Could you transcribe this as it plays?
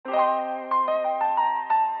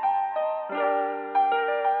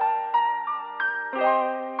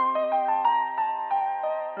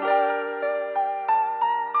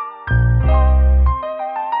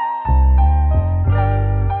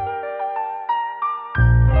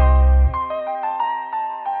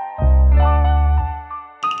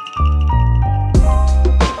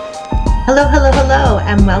Hello, hello, hello,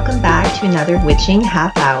 and welcome back to another witching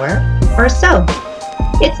half hour or so.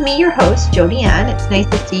 It's me, your host, Jody Ann. It's nice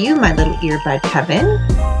to see you, my little earbud Kevin.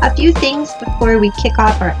 A few things before we kick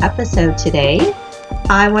off our episode today.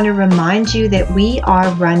 I want to remind you that we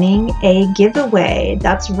are running a giveaway.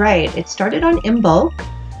 That's right. It started on Inbook.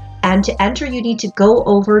 And to enter, you need to go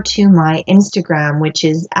over to my Instagram, which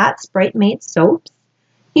is at Sprite Made Soaps.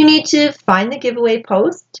 You need to find the giveaway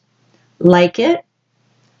post, like it,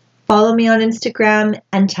 follow me on Instagram,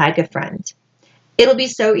 and tag a friend. It'll be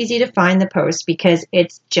so easy to find the post because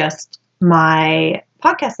it's just my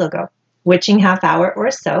podcast logo, Witching Half Hour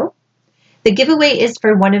or So. The giveaway is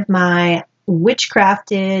for one of my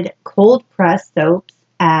witchcrafted cold press soaps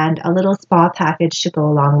and a little spa package to go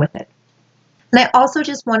along with it. And I also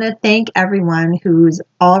just want to thank everyone who's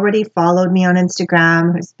already followed me on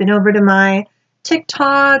Instagram, who's been over to my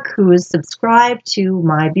TikTok, who's subscribed to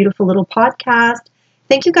my beautiful little podcast.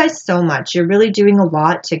 Thank you guys so much. You're really doing a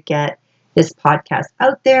lot to get this podcast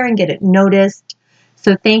out there and get it noticed.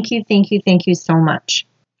 So thank you so much.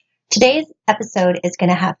 Today's episode is going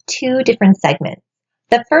to have two different segments.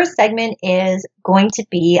 The first segment is going to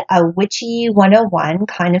be a Witchy 101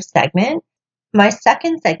 kind of segment. My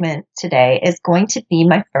second segment today is going to be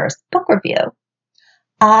my first book review.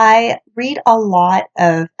 I read a lot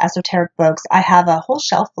of esoteric books. I have a whole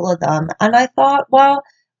shelf full of them, and I thought, well,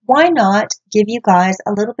 why not give you guys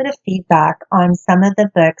a little bit of feedback on some of the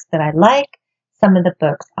books that I like, some of the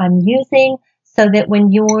books I'm using, so that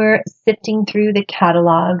when you're sifting through the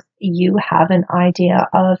catalogs, you have an idea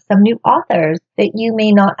of some new authors that you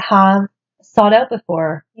may not have sought out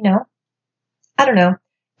before. I don't know.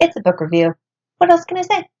 It's a book review. What else can I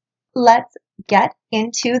say? Let's get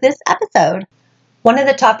into this episode. One of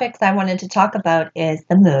the topics I wanted to talk about is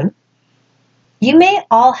the moon. You may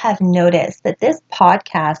all have noticed that this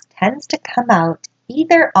podcast tends to come out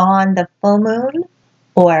either on the full moon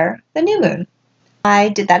or the new moon. I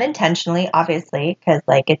did that intentionally, obviously, because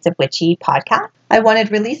it's a witchy podcast. I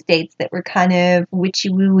wanted release dates that were kind of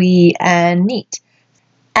witchy-wooey and neat.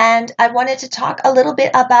 And I wanted to talk a little bit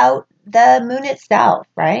about the moon itself,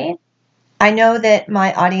 right? I know that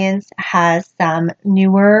my audience has some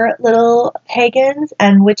newer little pagans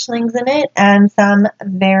and witchlings in it, and some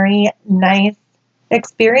very nice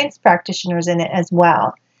experienced practitioners in it as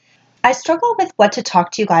well. I struggle with what to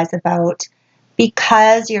talk to you guys about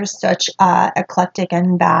because you're such an eclectic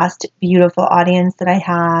and vast, beautiful audience that I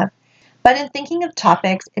have. But in thinking of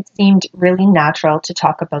topics, it seemed really natural to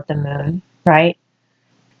talk about the moon, right?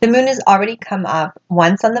 The moon has already come up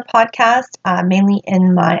once on the podcast, mainly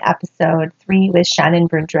in my episode 3 with Shannon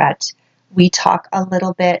Brundrett. We talk a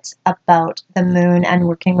little bit about the moon and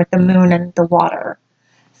working with the moon and the water.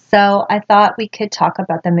 So I thought we could talk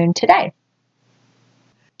about the moon today.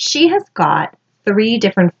 She has got 3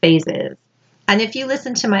 different phases. And if you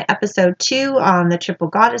listen to my episode 2 on the triple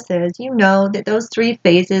goddesses, you know that those 3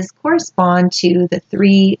 phases correspond to the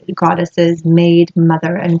 3 goddesses, Maid,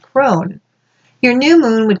 Mother, and Crone. Your new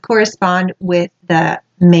moon would correspond with the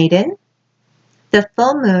maiden, the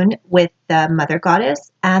full moon with the mother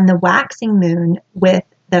goddess, and the waxing moon with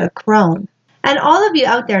the crone. And all of you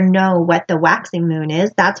out there know what the waxing moon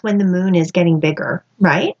is. That's when the moon is getting bigger,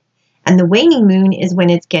 right? And the waning moon is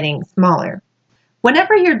when it's getting smaller.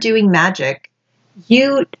 Whenever you're doing magic,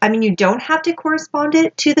 you don't have to correspond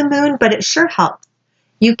it to the moon, but it sure helps.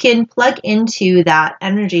 You can plug into that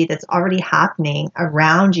energy that's already happening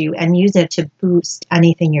around you and use it to boost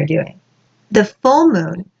anything you're doing. The full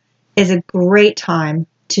moon is a great time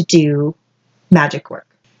to do magic work.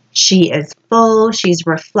 She is full, she's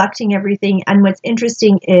reflecting everything, and what's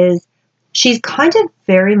interesting is she's kind of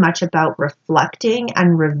very much about reflecting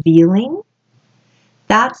and revealing.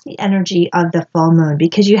 That's the energy of the full moon,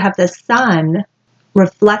 because you have the sun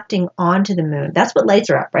reflecting onto the moon. That's what lights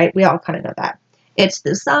her up, right? We all kind of know that. It's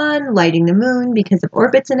the sun lighting the moon because of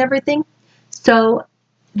orbits and everything. So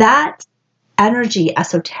that energy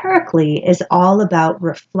esoterically is all about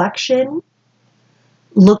reflection,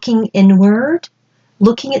 looking inward,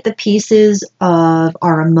 looking at the pieces of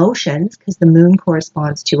our emotions, because the moon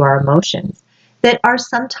corresponds to our emotions, that are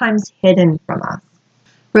sometimes hidden from us.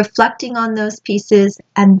 Reflecting on those pieces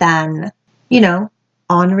and then,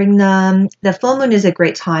 honoring them. The full moon is a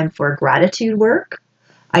great time for gratitude work.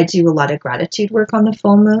 I do a lot of gratitude work on the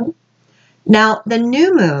full moon. Now, the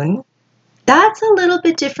new moon, that's a little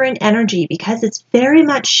bit different energy because it's very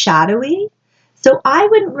much shadowy. So I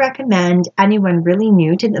wouldn't recommend anyone really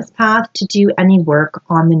new to this path to do any work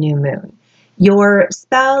on the new moon. Your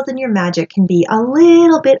spells and your magic can be a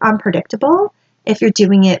little bit unpredictable if you're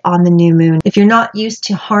doing it on the new moon. If you're not used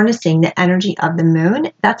to harnessing the energy of the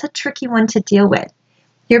moon, that's a tricky one to deal with.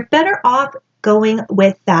 You're better off going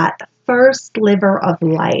with that first sliver of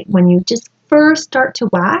light when you just first start to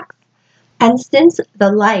wax. And since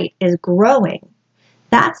the light is growing,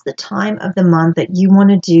 that's the time of the month that you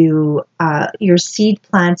want to do your seed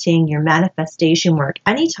planting, your manifestation work.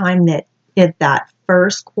 Anytime that is that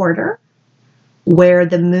first quarter where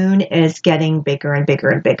the moon is getting bigger and bigger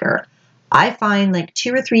and bigger. I find like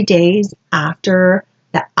 2 or 3 days after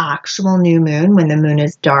the actual new moon, when the moon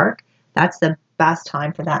is dark, that's the best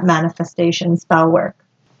time for that manifestation spell work.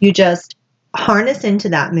 You just harness into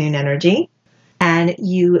that moon energy and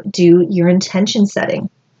you do your intention setting.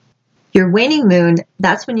 Your waning moon,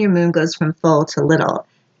 that's when your moon goes from full to little.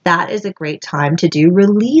 That is a great time to do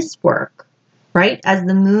release work, right? As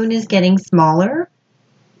the moon is getting smaller,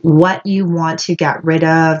 what you want to get rid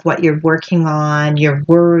of, what you're working on, your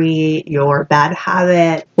worry, your bad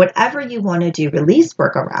habit, whatever you want to do release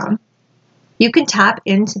work around, you can tap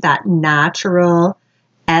into that natural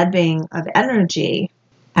ebbing of energy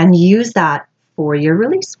and use that for your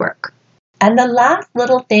release work. And the last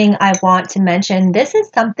little thing I want to mention, this is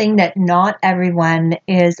something that not everyone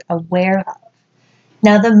is aware of.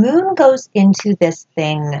 Now, the moon goes into this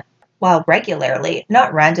thing, well, regularly,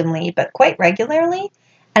 not randomly, but quite regularly.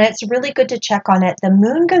 And it's really good to check on it. The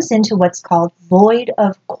moon goes into what's called void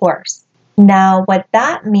of course. Now, what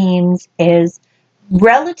that means is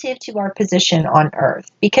relative to our position on Earth,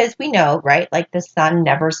 because we know, right, like the sun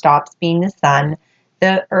never stops being the sun.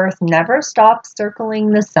 The Earth never stops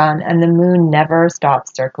circling the sun, and the moon never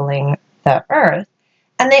stops circling the Earth.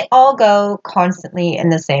 And they all go constantly in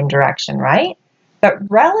the same direction, right? But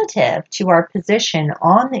relative to our position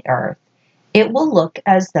on the Earth, it will look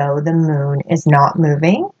as though the moon is not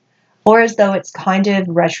moving or as though it's kind of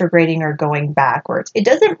retrograding or going backwards. It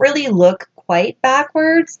doesn't really look quite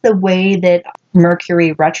backwards the way that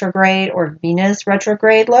Mercury retrograde or Venus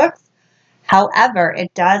retrograde looks. However,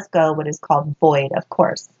 it does go what is called void of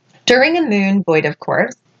course. During a moon void of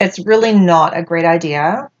course, it's really not a great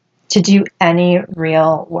idea to do any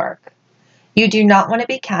real work. You do not want to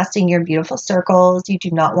be casting your beautiful circles. You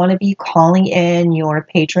do not want to be calling in your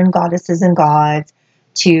patron goddesses and gods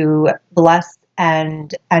to bless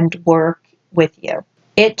and work with you.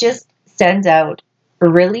 It just sends out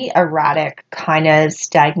really erratic, kind of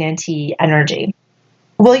stagnant-y energy.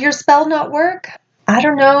 Will your spell not work? I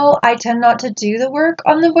don't know. I tend not to do the work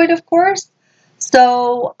on the void of course.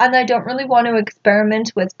 And I don't really want to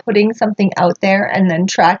experiment with putting something out there and then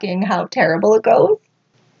tracking how terrible it goes.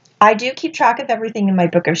 I do keep track of everything in my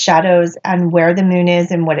book of shadows and where the moon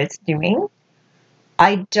is and what it's doing.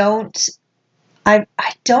 I don't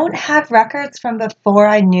have records from before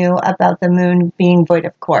I knew about the moon being void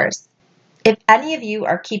of course. If any of you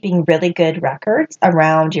are keeping really good records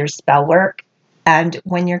around your spell work and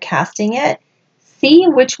when you're casting it, see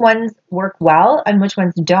which ones work well and which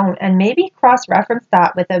ones don't, and maybe cross-reference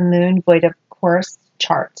that with a moon void of course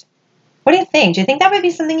chart. What do you think? Do you think that would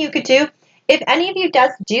be something you could do? If any of you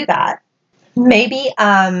does do that, maybe,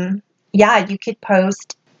 you could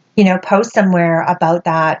post somewhere about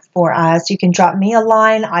that for us. You can drop me a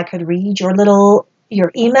line. I could read your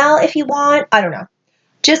email if you want. I don't know.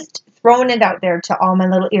 Just throwing it out there to all my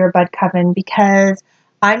little earbud coven, because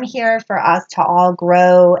I'm here for us to all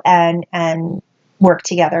grow and work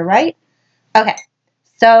together, right? Okay.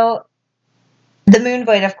 So the moon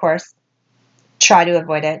void, of course, try to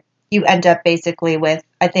avoid it. You end up basically with,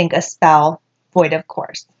 I think, a spell void of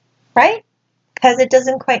course, right? Because it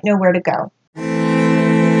doesn't quite know where to go.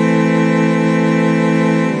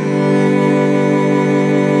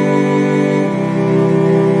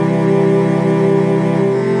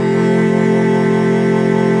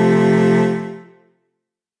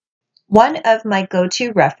 One of my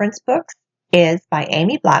go-to reference books is by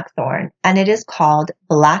Amy Blackthorne, and it is called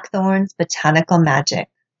Blackthorne's Botanical Magic,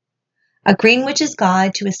 a Green Witch's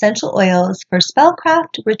Guide to Essential Oils for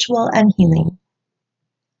Spellcraft, Ritual, and Healing.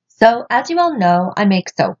 So, as you all know, I make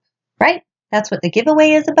soap, right? That's what the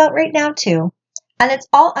giveaway is about right now, too. And it's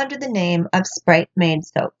all under the name of Sprite Made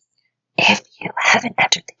Soaps. If you haven't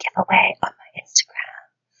entered the giveaway on my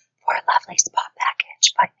Instagram for a lovely spa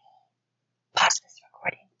package by me, pause this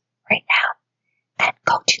recording right now and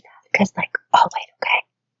go do that, because oh wait,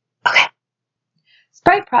 okay.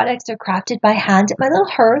 Sprite products are crafted by hand at my little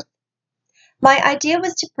hearth. My idea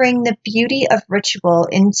was to bring the beauty of ritual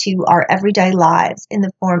into our everyday lives in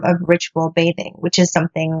the form of ritual bathing, which is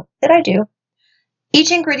something that I do.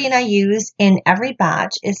 Each ingredient I use in every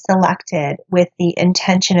batch is selected with the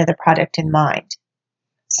intention of the product in mind.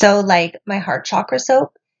 So my heart chakra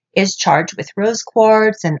soap is charged with rose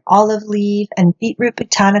quartz and olive leaf and beetroot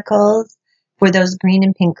botanicals for those green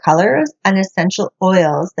and pink colors, and essential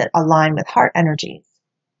oils that align with heart energies.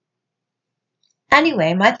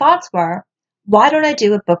 Anyway, my thoughts were, why don't I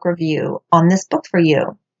do a book review on this book for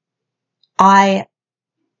you? I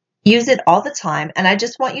use it all the time, and I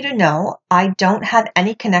just want you to know I don't have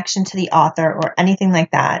any connection to the author or anything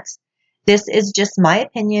like that. This is just my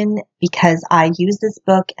opinion because I use this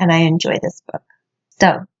book and I enjoy this book.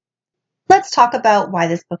 So let's talk about why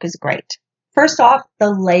this book is great. First off,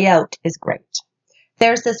 the layout is great.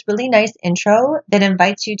 There's this really nice intro that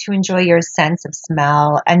invites you to enjoy your sense of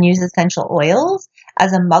smell and use essential oils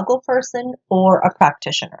as a muggle person or a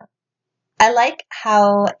practitioner. I like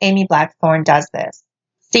how Amy Blackthorne does this.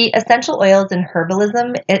 See, essential oils and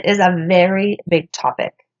herbalism, it is a very big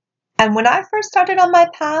topic. And when I first started on my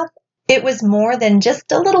path, it was more than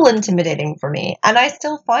just a little intimidating for me, and I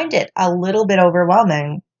still find it a little bit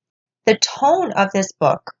overwhelming. The tone of this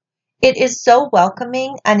book, it is so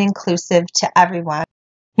welcoming and inclusive to everyone,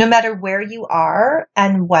 no matter where you are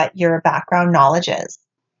and what your background knowledge is.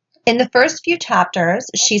 In the first few chapters,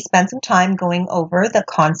 she spent some time going over the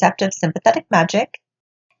concept of sympathetic magic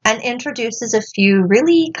and introduces a few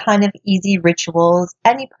really kind of easy rituals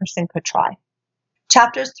any person could try.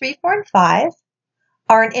 Chapters 3, 4, and 5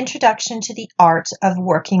 are an introduction to the art of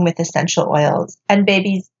working with essential oils. And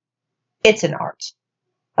babies, it's an art.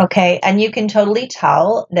 Okay, and you can totally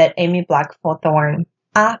tell that Amy Blackthorne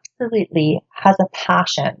absolutely has a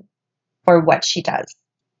passion for what she does.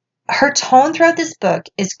 Her tone throughout this book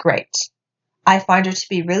is great. I find her to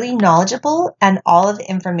be really knowledgeable, and all of the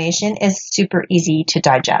information is super easy to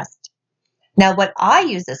digest. Now, what I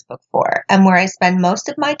use this book for, and where I spend most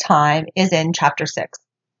of my time, is in chapter 6.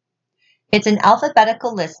 It's an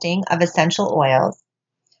alphabetical listing of essential oils.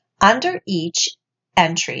 Under each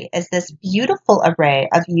entry is this beautiful array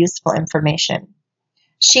of useful information.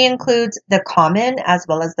 She includes the common as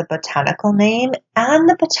well as the botanical name and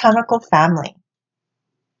the botanical family.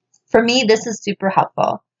 For me, this is super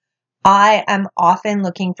helpful. I am often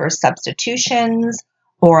looking for substitutions,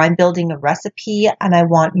 or I'm building a recipe and I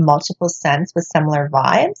want multiple scents with similar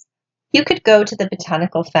vibes. You could go to the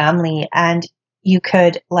botanical family and you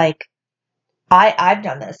could I've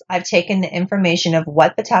done this. I've taken the information of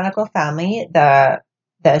what botanical family the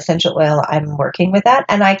essential oil I'm working with at,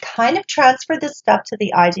 and I kind of transfer this stuff to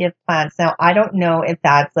the idea of plants. Now, I don't know if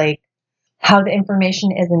that's how the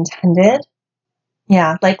information is intended.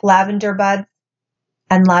 Yeah, like lavender buds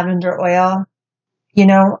and lavender oil,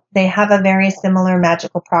 they have a very similar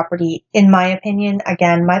magical property, in my opinion.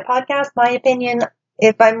 Again, my podcast, my opinion.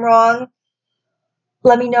 If I'm wrong,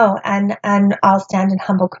 let me know, and I'll stand in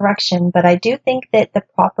humble correction. But I do think that the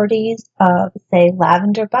properties of, say,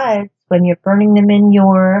 lavender buds, when you're burning them in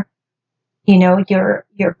your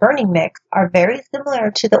burning mix, are very similar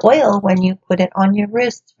to the oil when you put it on your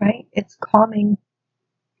wrist, right? It's calming.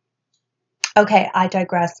 Okay, I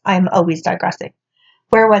digress. I'm always digressing.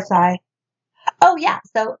 Where was I? Oh, yeah.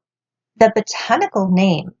 So the botanical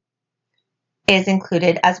name is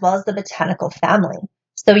included, as well as the botanical family.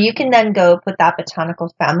 So you can then go put that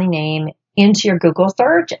botanical family name into your Google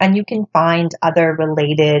search, and you can find other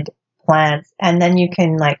related plants, and then you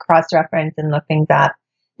can cross-reference and look things up.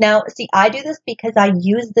 Now, see, I do this because I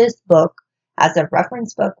use this book as a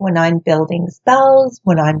reference book when I'm building spells,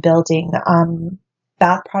 when I'm building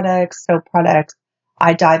bath products, soap products.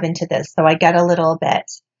 I dive into this, so I get a little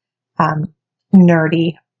bit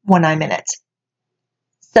nerdy when I'm in it.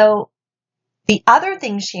 So the other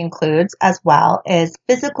thing she includes as well is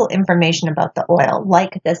physical information about the oil,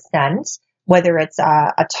 like the scent, whether it's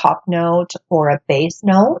a top note or a base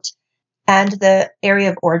note, and the area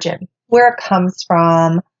of origin, where it comes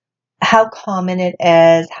from, how common it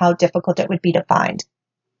is, how difficult it would be to find.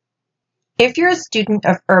 If you're a student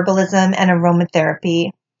of herbalism and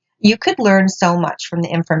aromatherapy, you could learn so much from the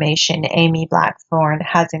information Amy Blackthorne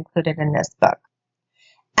has included in this book.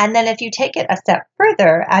 And then if you take it a step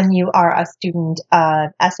further and you are a student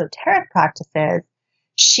of esoteric practices,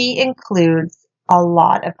 she includes a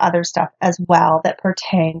lot of other stuff as well that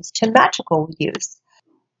pertains to magical use.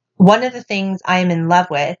 One of the things I am in love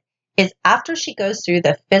with is after she goes through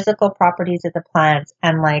the physical properties of the plants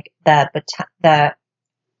and the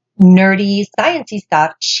nerdy, sciencey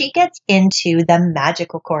stuff, she gets into the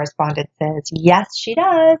magical correspondences. Yes, she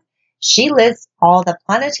does. She lists all the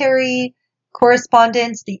planetary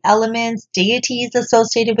correspondence, the elements, deities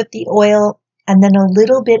associated with the oil, and then a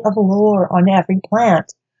little bit of lore on every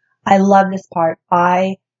plant. I love this part.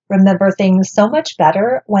 I remember things so much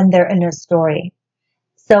better when they're in a story.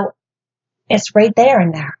 So it's right there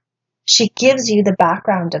in there. She gives you the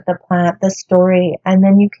background of the plant, the story, and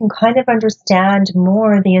then you can kind of understand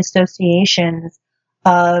more the associations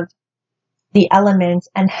of the elements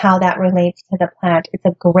and how that relates to the plant. It's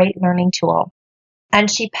a great learning tool. And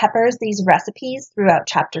she peppers these recipes throughout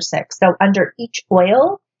chapter 6. So under each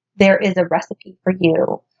oil, there is a recipe for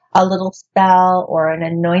you, a little spell or an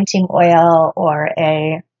anointing oil or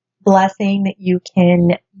a blessing that you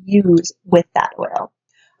can use with that oil.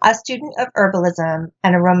 A student of herbalism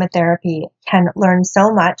and aromatherapy can learn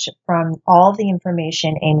so much from all the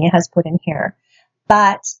information Amy has put in here.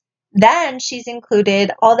 But then she's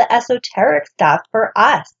included all the esoteric stuff for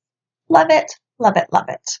us. Love it, love it, love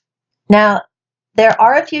it. Now, there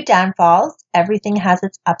are a few downfalls. Everything has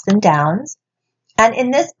its ups and downs. And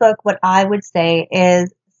in this book, what I would say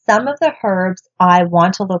is some of the herbs I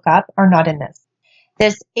want to look up are not in this.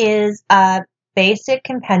 This is a basic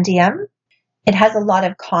compendium. It has a lot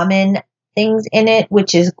of common things in it,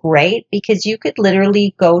 which is great because you could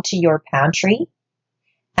literally go to your pantry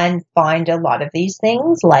and find a lot of these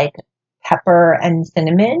things like pepper and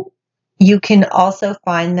cinnamon. You can also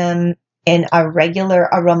find them in a regular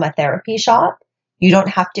aromatherapy shop. You don't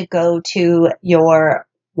have to go to your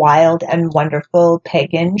wild and wonderful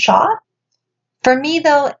pagan shop. For me,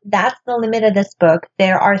 though, that's the limit of this book.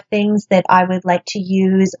 There are things that I would like to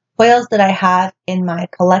use, oils that I have in my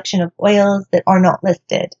collection of oils that are not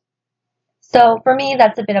listed. So for me,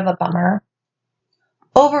 that's a bit of a bummer.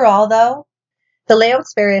 Overall, though, the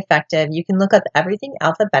layout's very effective. You can look up everything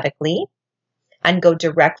alphabetically and go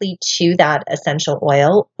directly to that essential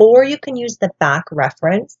oil, or you can use the back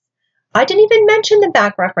reference. I didn't even mention the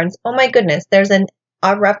back reference. Oh my goodness, there's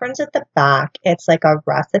a reference at the back. It's like a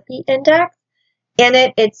recipe index. In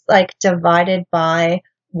it, it's like divided by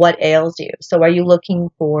what ails you. So are you looking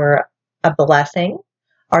for a blessing?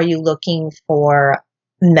 Are you looking for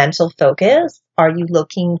mental focus? Are you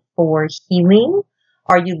looking for healing?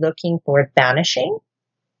 Are you looking for banishing?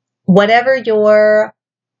 Whatever your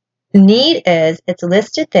need is, it's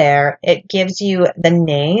listed there. It gives you the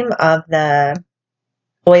name of the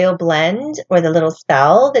oil blend or the little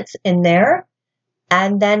spell that's in there,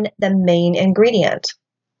 and then the main ingredient,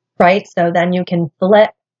 right? So then you can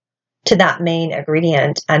flip to that main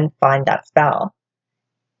ingredient and find that spell.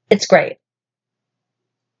 It's great.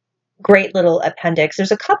 Great little appendix.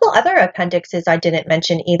 There's a couple other appendixes I didn't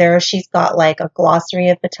mention either. She's got like a glossary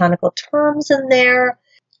of botanical terms in there,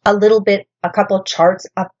 a couple charts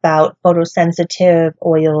about photosensitive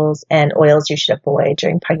oils and oils you should avoid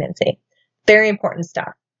during pregnancy. Very important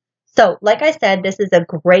stuff. So, like I said, this is a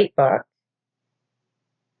great book.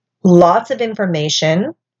 Lots of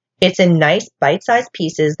information. It's in nice bite-sized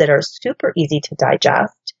pieces that are super easy to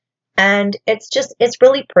digest. And it's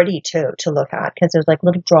really pretty too to look at because there's like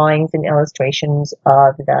little drawings and illustrations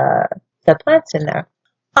of the plants in there.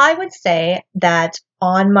 I would say that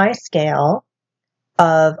on my scale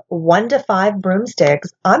of 1 to 5 broomsticks,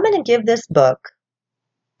 I'm going to give this book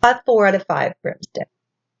a 4 out of 5 broomsticks.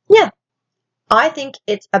 Yeah. I think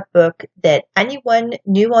it's a book that anyone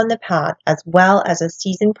new on the path, as well as a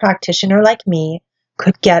seasoned practitioner like me,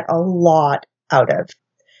 could get a lot out of,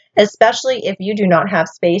 especially if you do not have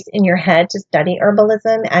space in your head to study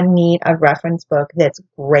herbalism and need a reference book that's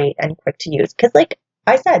great and quick to use. Because like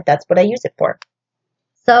I said, that's what I use it for.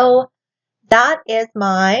 So that is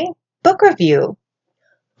my book review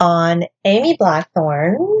on Amy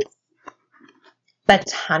Blackthorne's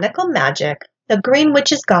Botanical Magic, The Green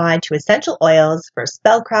Witch's Guide to Essential Oils for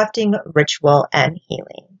Spellcrafting, Ritual, and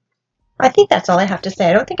Healing. I think that's all I have to say.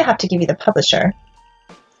 I don't think I have to give you the publisher.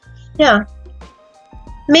 Yeah.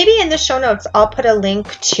 Maybe in the show notes, I'll put a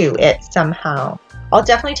link to it somehow. I'll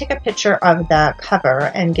definitely take a picture of the cover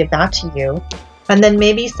and give that to you. And then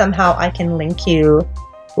maybe somehow I can link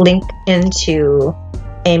into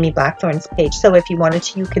Amy Blackthorne's page. So if you wanted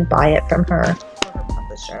to, you could buy it from her or her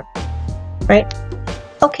publisher. Right?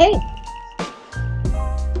 Okay.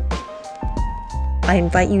 I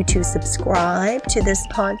invite you to subscribe to this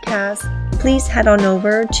podcast. Please head on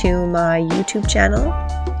over to my YouTube channel.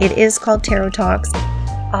 It is called Tarot Talks.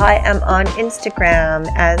 I am on Instagram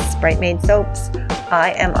as Sprite Made Soaps.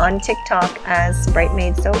 I am on TikTok as Sprite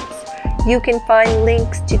Made Soaps. You can find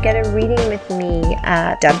links to get a reading with me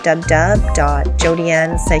at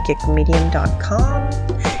www.jodiannepsychicmedium.com.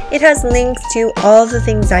 It has links to all the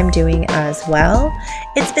things I'm doing as well.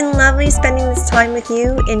 It's been lovely spending this time with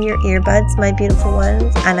you in your earbuds, my beautiful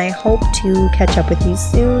ones, and I hope to catch up with you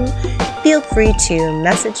soon. Feel free to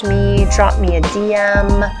message me, drop me a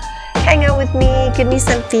DM, hang out with me, give me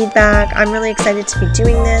some feedback. I'm really excited to be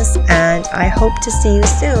doing this, and I hope to see you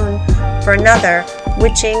soon for another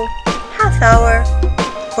witching half hour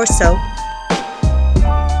or so.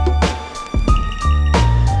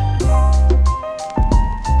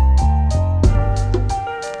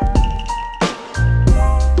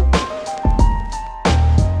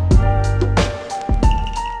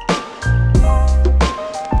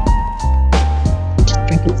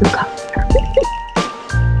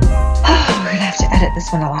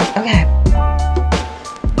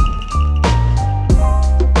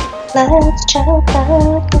 Let's chat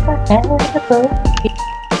about if I had a book.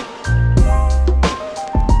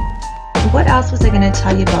 What else was I going to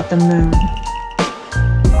tell you about the moon?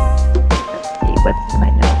 Let's see, what's in my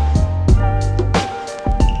notes?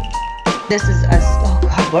 This is a, oh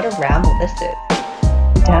God, what a ramble this is.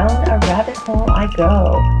 Down a rabbit hole I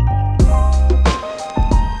go.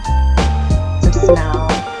 Some smell.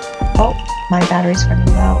 Oh, my battery's running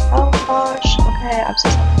low. Oh gosh, okay, I'm just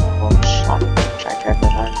having a little shot charger for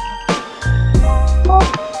that.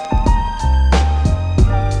 Oh.